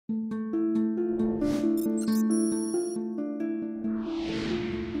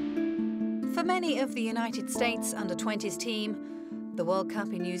For many of the United States under-20s team, the World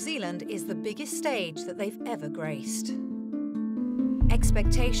Cup in New Zealand is the biggest stage that they've ever graced.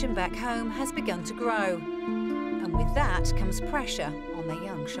 Expectation back home has begun to grow, and with that comes pressure on their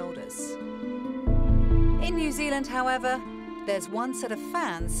young shoulders. In New Zealand, however, there's one set of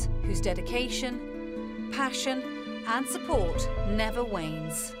fans whose dedication, passion and support never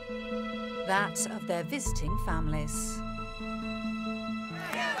wanes. That of their visiting families.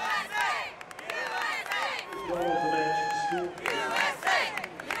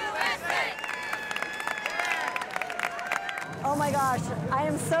 Oh my gosh, I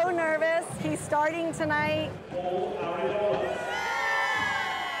am so nervous. He's starting tonight. Paul Arriola.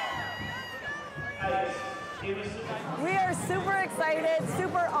 We are super excited,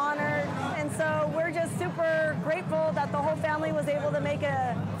 super honored, and so we're just super grateful that the whole family was able to make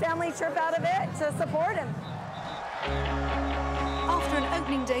a family trip out of it to support him. After an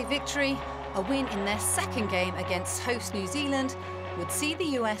opening day victory, a win in their second game against host New Zealand would see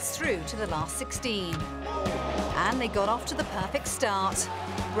the US through to the last 16. And they got off to the perfect start.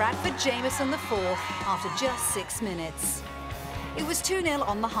 Bradford Jamieson the fourth after just 6 minutes. It was 2-0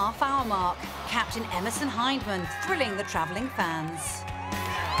 on the half-hour mark. Captain Emerson Hindman thrilling the travelling fans.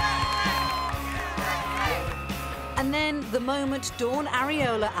 And then the moment Dawn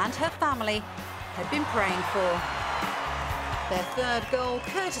Arriola and her family had been praying for. Their third goal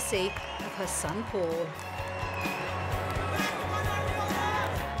courtesy of her son Paul.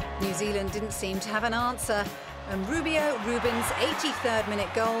 New Zealand didn't seem to have an answer, and Rubio Rubin's 83rd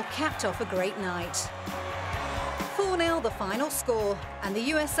minute goal capped off a great night. 4-0 the final score, and the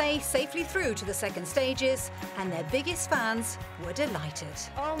USA safely through to the second stages, and their biggest fans were delighted.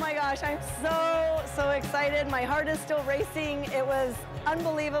 Oh my gosh, I'm so excited. My heart is still racing. It was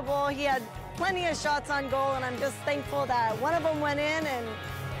unbelievable. He had plenty of shots on goal, and I'm just thankful that one of them went in and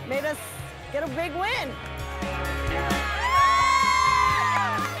made us get a big win.